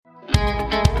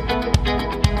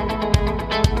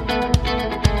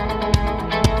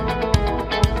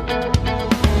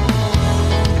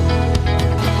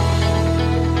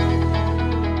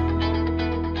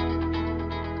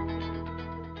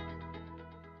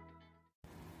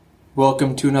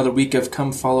Welcome to another week of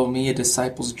Come Follow Me, a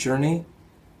Disciple's Journey.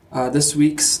 This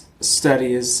week's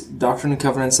study is Doctrine and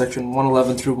Covenants, section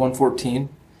 111 through 114.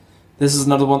 This is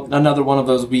another one of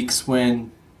those weeks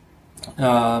when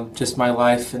just my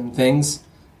life and things,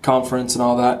 conference and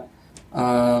all that,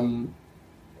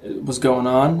 was going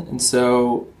on. And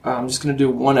so I'm just going to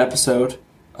do one episode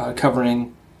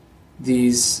covering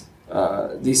these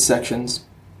sections.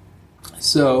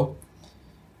 So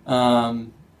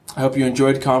I hope you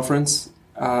enjoyed conference.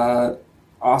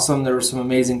 Awesome. There were some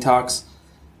amazing talks.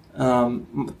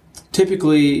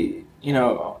 Typically,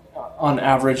 on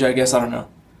average, I guess, I don't know,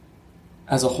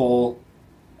 as a whole,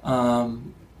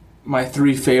 my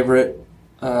three favorite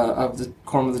of the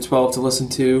Quorum of the 12 to listen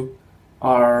to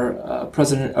are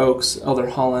President Oaks, Elder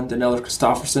Holland, and Elder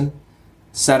Christofferson.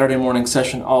 Saturday morning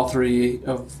session, all three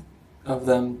of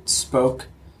them spoke.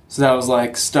 So that was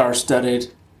like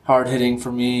star-studded, hard-hitting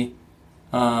for me.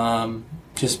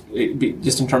 Just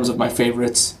in terms of my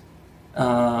favorites.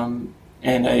 And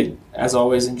I, as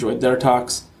always, enjoyed their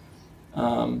talks.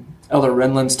 Elder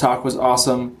Renlund's talk was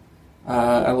awesome.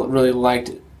 I really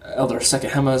liked Elder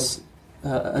Sekehema's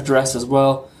address as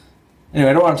well. Anyway,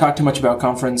 I don't want to talk too much about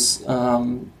conference.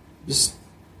 Just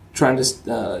trying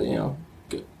to,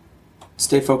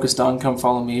 stay focused on Come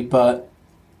Follow Me. But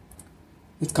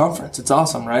it's conference. It's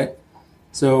awesome, right?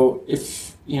 So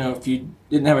if you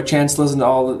didn't have a chance to listen to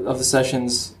all of the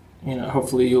sessions,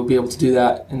 hopefully you'll be able to do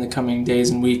that in the coming days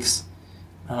and weeks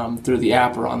through the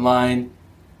app or online.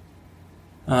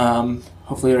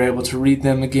 Hopefully you're able to read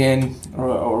them again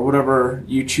or whatever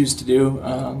you choose to do.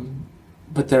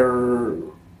 But they're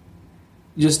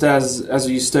just as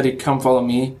you study Come Follow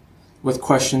Me with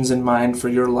questions in mind for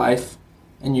your life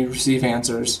and you receive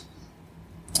answers.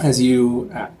 As you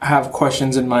have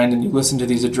questions in mind and you listen to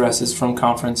these addresses from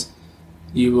conference,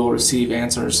 you will receive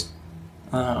answers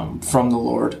from the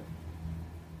Lord.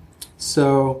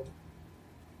 So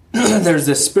there's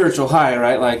this spiritual high,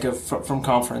 right, from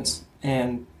conference.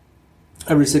 And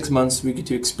every 6 months we get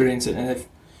to experience it, and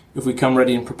if we come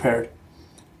ready and prepared.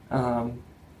 And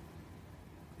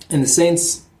the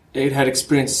saints, they had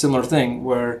experienced a similar thing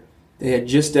where they had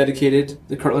just dedicated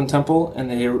the Kirtland Temple,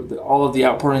 and all of the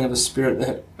outpouring of the Spirit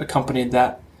that accompanied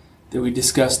that we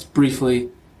discussed briefly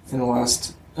in the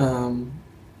last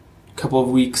couple of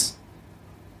weeks.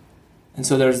 And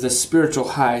so there's this spiritual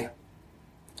high.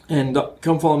 And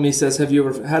Come Follow Me says, have you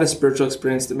ever had a spiritual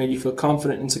experience that made you feel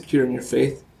confident and secure in your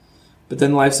faith, but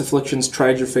then life's afflictions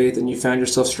tried your faith and you found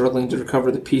yourself struggling to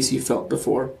recover the peace you felt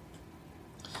before?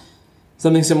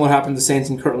 Something similar happened to the saints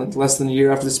in Kirtland. Less than a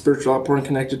year after the spiritual outpouring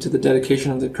connected to the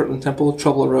dedication of the Kirtland Temple,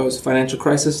 trouble arose. Financial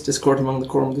crisis, discord among the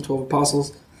Quorum of the 12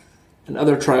 Apostles, and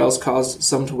other trials caused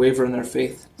some to waver in their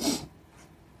faith.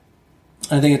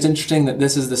 I think it's interesting that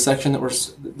this is the section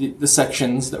the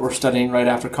sections that we're studying right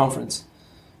after conference,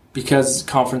 because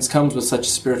conference comes with such a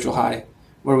spiritual high,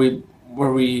 where we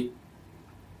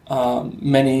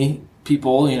many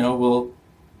people will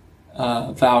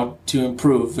vow to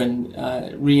improve and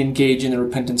re-engage in the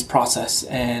repentance process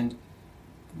and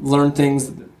learn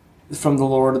things from the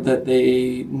Lord that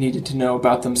they needed to know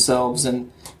about themselves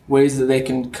and ways that they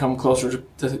can come closer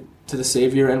to the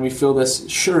Savior, and we feel this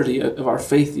surety of our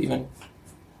faith even.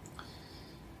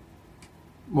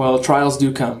 Well, trials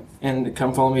do come, and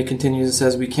Come Follow Me continues and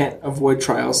says we can't avoid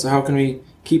trials, so how can we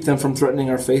keep them from threatening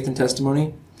our faith and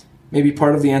testimony? Maybe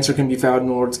part of the answer can be found in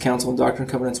the Lord's counsel in Doctrine and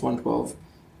Covenants 112.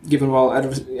 Given while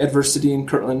adversity in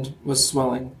Kirtland was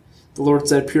swelling, the Lord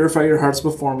said, purify your hearts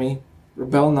before me,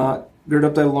 rebel not, gird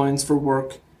up thy loins for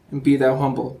work, and be thou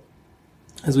humble.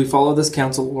 As we follow this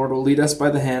counsel, the Lord will lead us by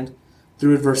the hand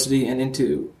through adversity and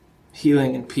into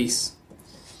healing and peace.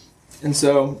 And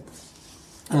so,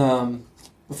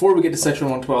 before we get to section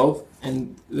 112,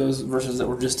 and those verses that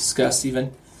were just discussed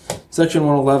even, section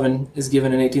 111 is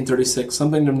given in 1836.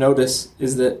 Something to notice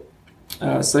is that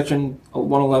section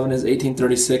 111 is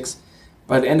 1836.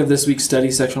 By the end of this week's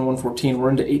study, section 114, we're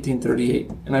into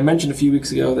 1838. And I mentioned a few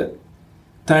weeks ago that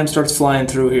time starts flying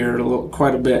through here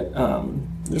quite a bit.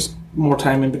 There's more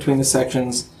time in between the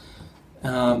sections.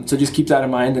 So just keep that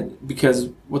in mind, because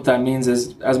what that means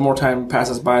is as more time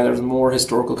passes by, there's more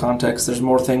historical context, there's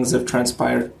more things that have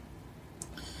transpired.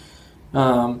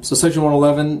 So section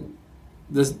 111,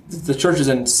 the church is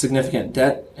in significant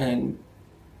debt, and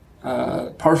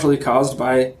partially caused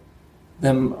by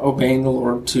them obeying the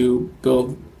Lord to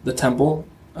build the temple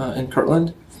in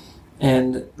Kirtland.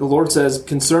 And the Lord says,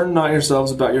 concern not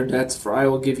yourselves about your debts, for I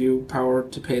will give you power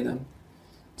to pay them.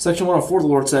 Section 104, the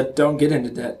Lord said, don't get into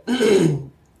debt.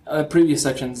 Previous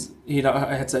sections,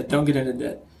 I had said, don't get into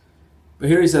debt. But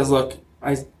here he says, look,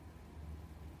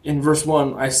 in verse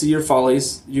 1, I see your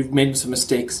follies, you've made some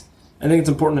mistakes. I think it's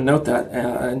important to note that.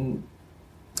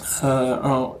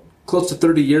 Close to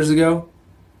 30 years ago,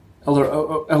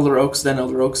 Elder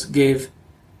Oaks gave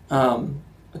a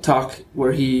talk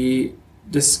where he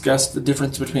discussed the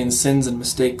difference between sins and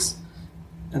mistakes.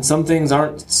 And some things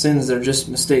aren't sins, they're just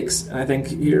mistakes. And I think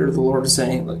here the Lord is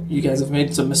saying, look, you guys have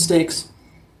made some mistakes,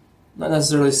 not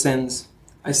necessarily sins.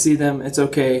 I see them, it's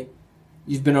okay.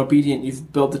 You've been obedient,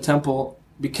 you've built the temple.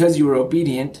 Because you were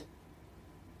obedient,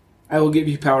 I will give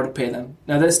you power to pay them.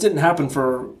 Now this didn't happen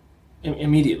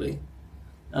immediately.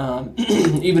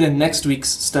 Even in next week's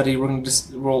study, we'll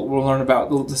learn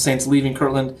about the saints leaving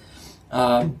Kirtland.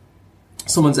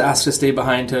 Someone's asked to stay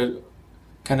behind to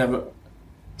kind of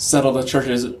settle the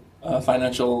church's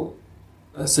financial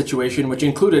situation, which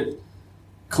included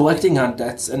collecting on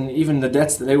debts, and even the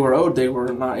debts that they were owed, they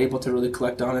were not able to really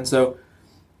collect on. And so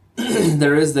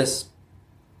there is this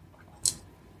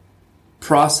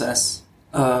process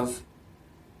of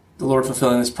the Lord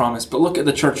fulfilling this promise. But look at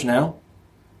the church now.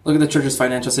 Look at the church's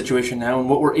financial situation now and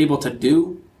what we're able to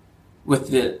do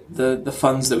with the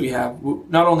funds that we have.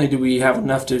 Not only do we have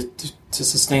enough to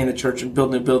sustain the church and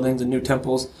build new buildings and new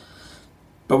temples,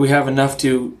 but we have enough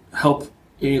to help.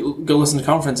 You go listen to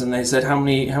conference, and they said how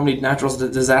many natural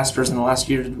disasters in the last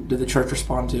year did the church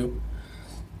respond to?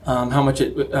 How much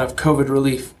of COVID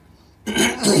relief?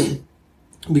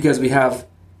 Because we have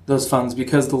those funds,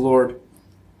 because the Lord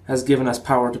has given us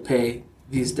power to pay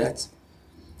these debts.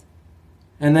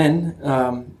 And then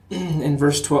in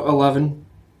verse 11,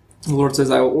 the Lord says,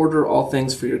 I will order all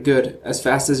things for your good as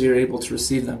fast as you're able to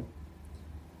receive them.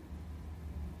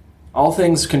 All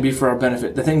things can be for our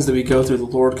benefit. The things that we go through, the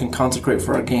Lord can consecrate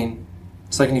for our gain.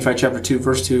 2 Nephi chapter 2,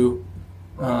 verse 2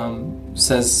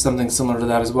 says something similar to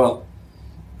that as well.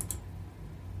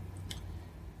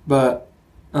 But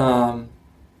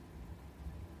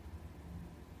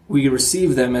we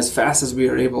receive them as fast as we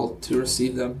are able to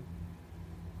receive them,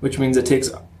 which means it takes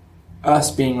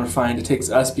us being refined, it takes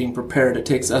us being prepared, it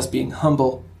takes us being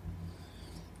humble.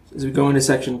 As we go into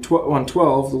section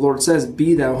 112, the Lord says,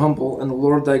 Be thou humble, and the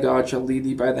Lord thy God shall lead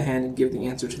thee by the hand and give the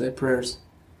answer to thy prayers.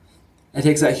 It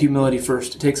takes that humility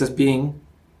first. It takes us being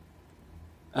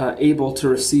able to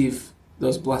receive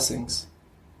those blessings.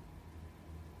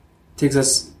 It takes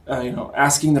us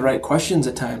asking the right questions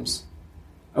at times,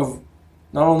 of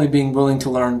not only being willing to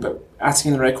learn, but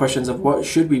asking the right questions of what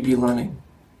should we be learning.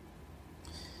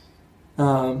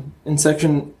 In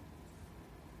section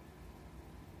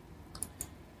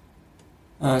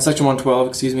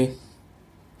 112, the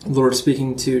Lord is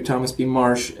speaking to Thomas B.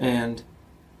 Marsh, and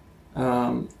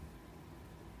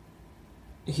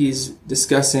he's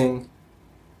discussing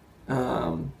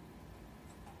some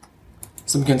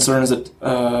concerns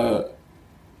that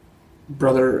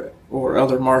Brother or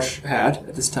Elder Marsh had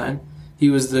at this time. He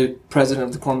was the president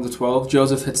of the Quorum of the 12.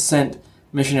 Joseph had sent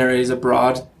missionaries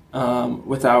abroad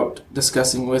without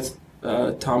discussing with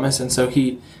Thomas, and so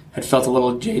he had felt a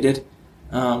little jaded.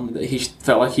 That he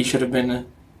felt like he should have been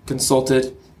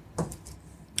consulted,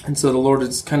 and so the Lord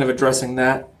is kind of addressing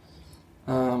that.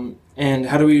 And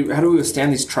how do we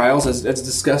withstand these trials, as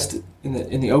discussed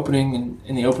in the opening and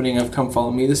in the opening of Come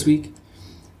Follow Me this week?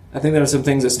 I think there are some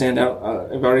things that stand out.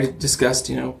 I've already discussed,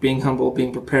 being humble,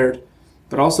 being prepared,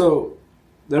 but also,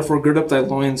 therefore, gird up thy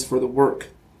loins for the work.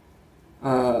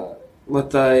 Let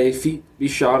thy feet be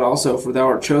shod also, for thou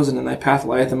art chosen, and thy path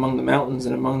lieth among the mountains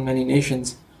and among many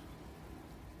nations.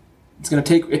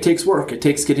 It takes work. It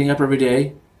takes getting up every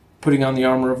day, putting on the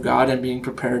armor of God, and being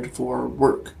prepared for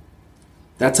work.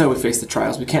 That's how we face the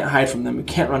trials. We can't hide from them. We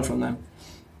can't run from them.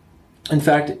 In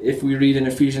fact, if we read in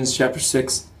Ephesians chapter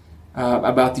 6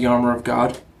 about the armor of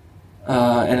God,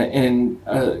 and in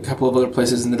a couple of other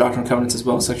places in the Doctrine and Covenants as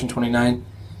well, section 29,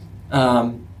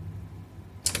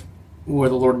 where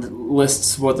the Lord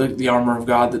lists what the armor of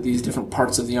God, that these different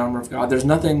parts of the armor of God, there's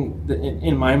nothing,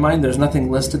 in my mind, there's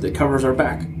nothing listed that covers our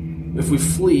back. If we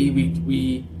flee,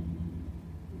 we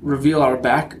reveal our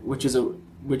back, which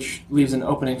leaves an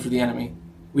opening for the enemy.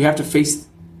 We have to face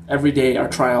every day our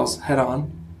trials head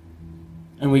on,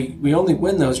 and we only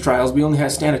win those trials. We only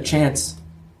stand a chance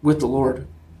with the Lord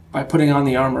by putting on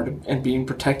the armor and being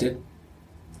protected.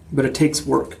 But it takes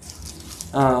work.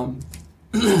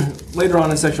 Later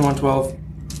on in section 112,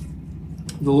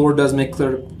 the Lord does make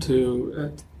clear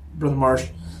to Brother Marsh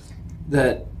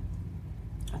that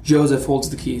Joseph holds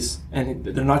the keys, and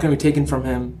they're not going to be taken from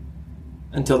him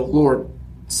until the Lord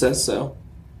says so.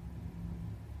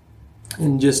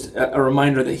 And just a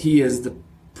reminder that he is the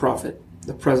prophet,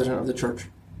 the president of the church.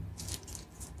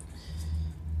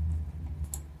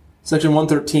 Section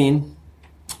 113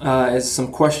 is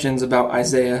some questions about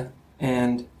Isaiah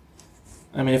and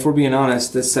I mean, if we're being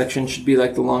honest, this section should be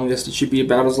like the longest. It should be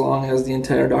about as long as the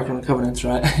entire Doctrine and Covenants,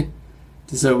 right?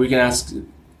 So we can ask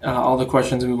all the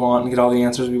questions we want and get all the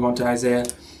answers we want to Isaiah.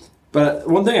 But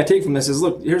one thing I take from this is,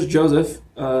 look, here's Joseph.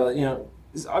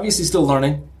 He's obviously still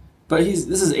learning, but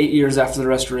this is 8 years after the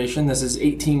restoration. This is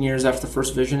 18 years after the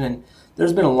first vision, and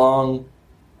there's been a long,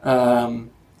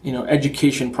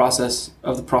 education process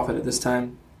of the prophet at this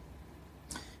time.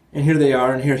 And here they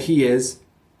are, and here he is,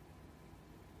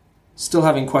 still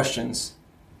having questions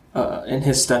in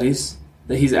his studies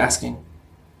that he's asking,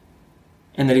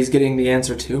 and that he's getting the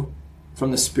answer to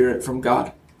from the Spirit, from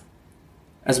God.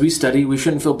 As we study, we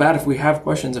shouldn't feel bad if we have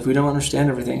questions, if we don't understand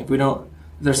everything, if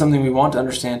there's something we want to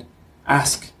understand,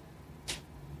 ask.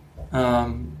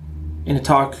 In a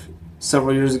talk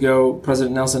several years ago,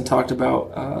 President Nelson talked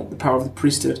about the power of the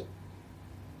priesthood,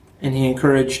 and he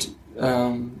encouraged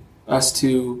us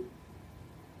to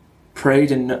pray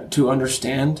to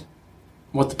understand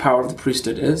what the power of the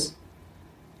priesthood is.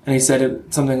 And he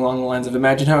said something along the lines of,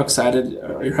 imagine how excited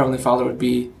your Heavenly Father would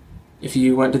be if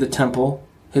you went to the temple,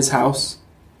 his house,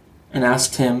 and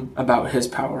asked him about his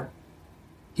power.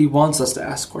 He wants us to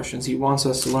ask questions. He wants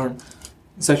us to learn.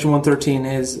 Section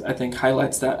 113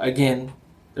 highlights that again.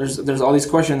 There's all these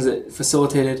questions that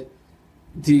facilitated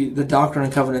the Doctrine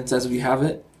and Covenants as we have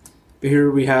it. But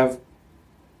here we have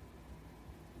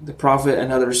the prophet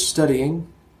and others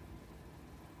studying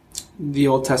the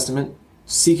Old Testament,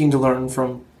 seeking to learn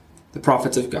from the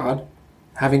prophets of God,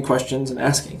 having questions and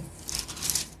asking.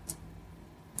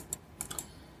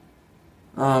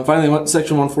 Finally,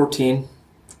 section 114,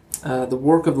 the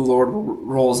work of the Lord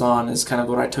rolls on is kind of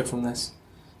what I took from this.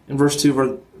 In verse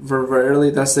 2, verily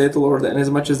thus saith the Lord, that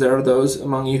inasmuch as there are those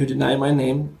among you who deny my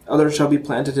name, others shall be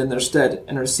planted in their stead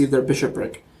and receive their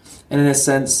bishopric. And in this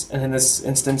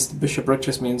instance, the bishopric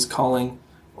just means calling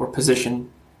or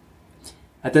position.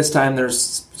 At this time,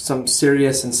 there's some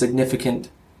serious and significant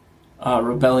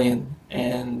rebellion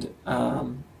and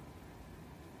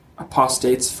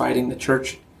apostates fighting the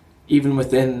church, even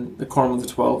within the Quorum of the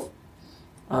 12.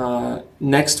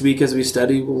 Next week, as we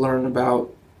study, we'll learn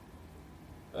about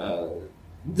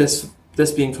this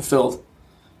being fulfilled.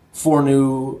 4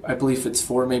 new, I believe it's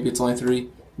 4, maybe it's only 3,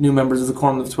 new members of the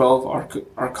Quorum of the 12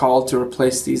 are called to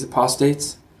replace these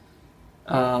apostates.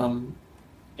 And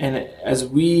as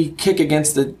we kick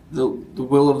against the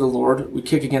will of the Lord, we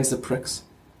kick against the pricks.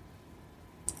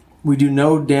 We do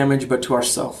no damage but to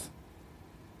ourselves.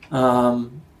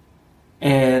 And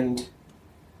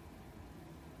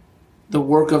the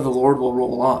work of the Lord will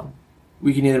roll on.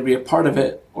 We can either be a part of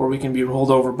it or we can be rolled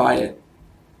over by it.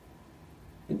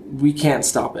 We can't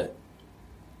stop it.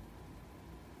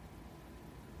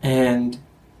 And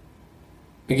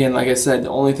again, like I said, the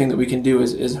only thing that we can do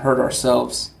is hurt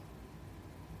ourselves.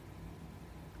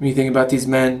 When you think about these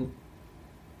men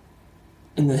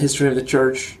in the history of the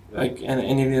church, and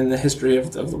even in the history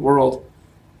of the world,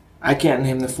 I can't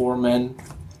name the 4 men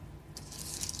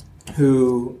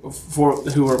who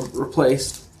were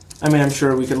replaced. I mean, I'm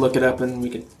sure we could look it up and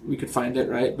we could find it,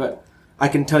 right? But I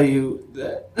can tell you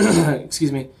that,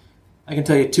 I can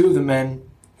tell you 2 of the men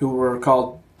who were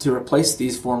called to replace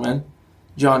these 4 men,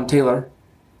 John Taylor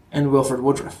and Wilford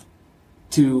Woodruff,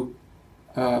 2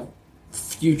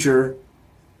 future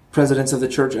presidents of the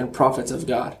church and prophets of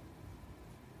God.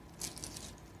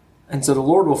 And so the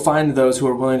Lord will find those who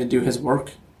are willing to do his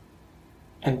work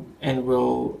and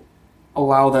will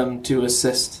allow them to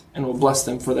assist and will bless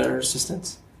them for their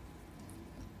assistance.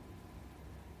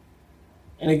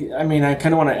 And I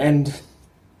kind of want to end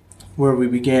where we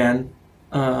began,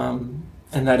 and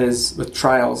that is with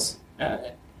trials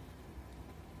and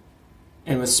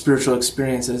with spiritual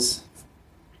experiences.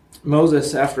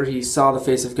 Moses, after he saw the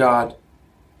face of God,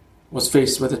 was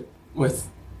faced with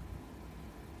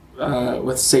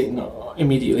Satan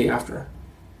immediately after.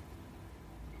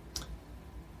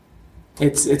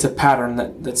 It's a pattern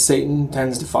that Satan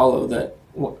tends to follow, that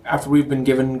after we've been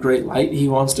given great light, he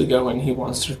wants to go and he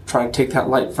wants to try to take that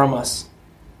light from us.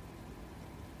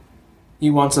 He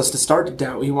wants us to start to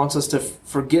doubt. He wants us to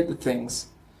forget the things.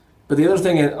 But the other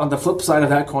thing, on the flip side of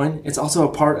that coin, it's also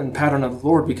a part and pattern of the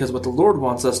Lord, because what the Lord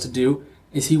wants us to do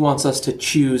is he wants us to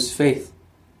choose faith.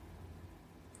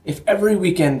 If every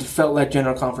weekend felt like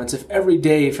General Conference, if every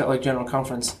day felt like General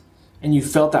Conference, and you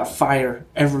felt that fire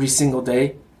every single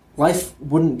day, life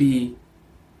wouldn't be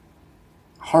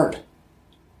hard.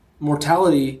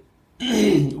 Mortality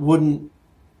wouldn't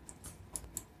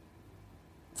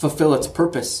fulfill its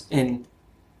purpose in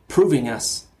proving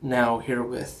us now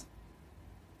herewith.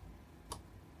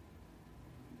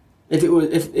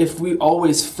 If we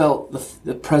always felt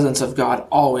the presence of God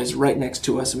always right next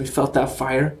to us, and we felt that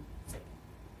fire,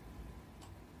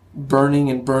 burning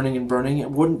and burning and burning,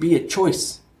 it wouldn't be a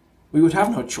choice. We would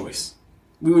have no choice.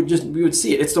 We would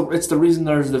see it. It's the reason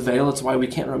there's the veil. It's why we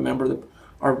can't remember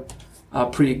our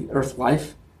pre-earth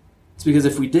life. It's because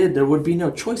if we did, there would be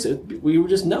no choice. We would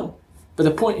just know. But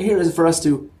the point here is for us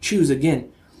to choose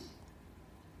again.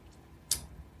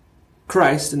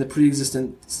 Christ in the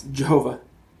pre-existence, Jehovah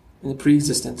in the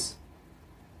pre-existence,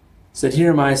 said,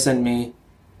 "Here am I, send me."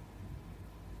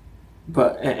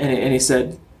 And he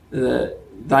said,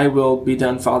 "Thy will be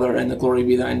done, Father, and the glory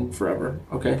be thine forever."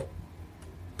 Okay,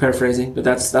 paraphrasing, but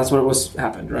that's what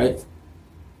happened, right?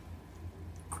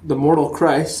 The mortal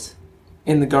Christ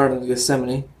in the Garden of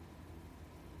Gethsemane,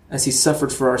 as he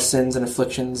suffered for our sins and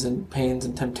afflictions and pains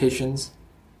and temptations,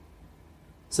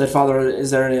 said, "Father,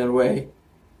 is there any other way?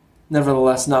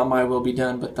 Nevertheless, not my will be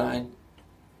done, but thine."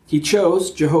 He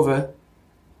chose Jehovah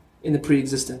in the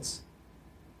pre-existence.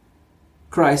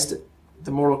 Christ,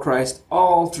 the mortal Christ,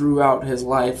 all throughout his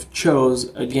life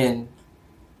chose again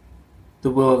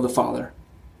the will of the Father.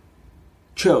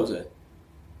 Chose it.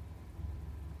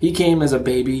 He came as a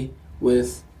baby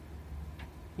with,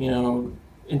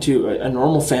 into a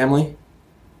normal family,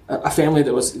 a family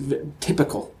that was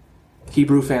typical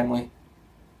Hebrew family.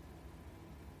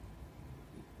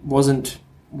 Wasn't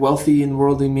wealthy in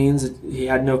worldly means. He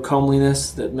had no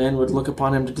comeliness that men would look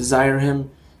upon him to desire him.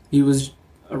 He was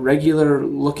a regular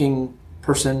looking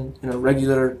person in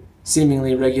a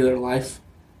seemingly regular life,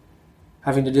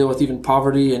 having to deal with even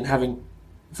poverty and having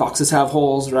foxes have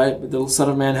holes, right? But the Son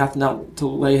of Man hath not to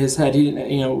lay his head. He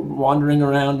didn't, wandering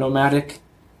around, nomadic.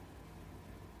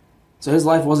 So his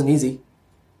life wasn't easy.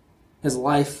 His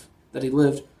life that he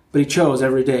lived, but he chose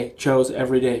every day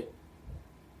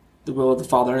the will of the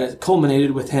Father, and it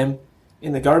culminated with him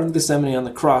in the Garden of Gethsemane on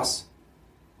the cross,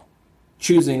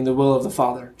 choosing the will of the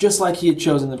Father, just like he had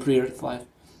chosen the pre-earth life.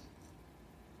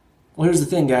 Well, here's the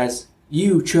thing, guys.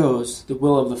 You chose the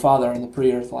will of the Father in the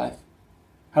pre-earth life.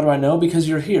 How do I know? Because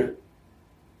you're here.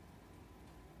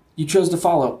 You chose to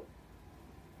follow.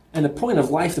 And the point of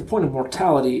life, the point of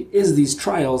mortality, is these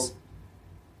trials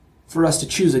for us to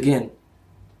choose again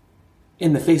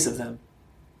in the face of them.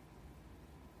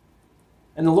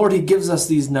 And the Lord, he gives us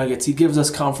these nuggets. He gives us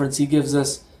comforts. He gives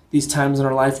us these times in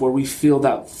our life where we feel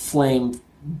that flame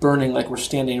burning like we're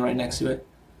standing right next to it.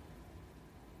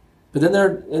 But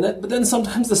then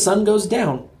sometimes the sun goes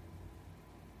down.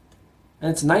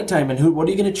 And it's nighttime, and what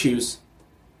are you going to choose?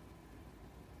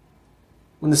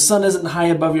 When the sun isn't high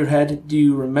above your head, do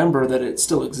you remember that it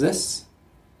still exists?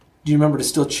 Do you remember to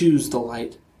still choose the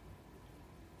light?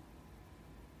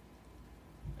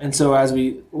 And so as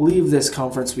we leave this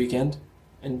conference weekend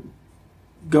and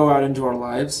go out into our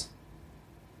lives,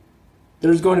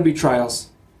 there's going to be trials,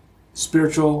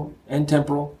 spiritual and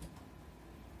temporal.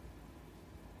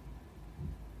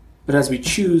 But as we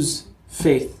choose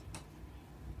faith,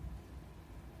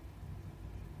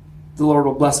 the Lord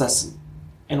will bless us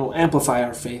and will amplify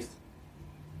our faith.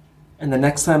 And the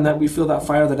next time that we feel that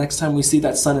fire, the next time we see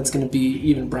that sun, it's going to be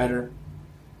even brighter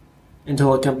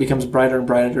until it becomes brighter and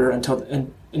brighter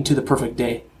into the perfect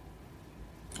day,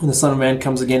 when the Son of Man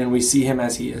comes again and we see him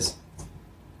as he is.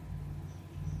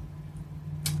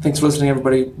 Thanks for listening,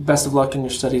 everybody. Best of luck in your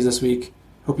studies this week.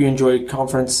 Hope you enjoyed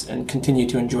conference and continue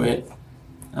to enjoy it.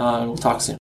 We'll talk soon.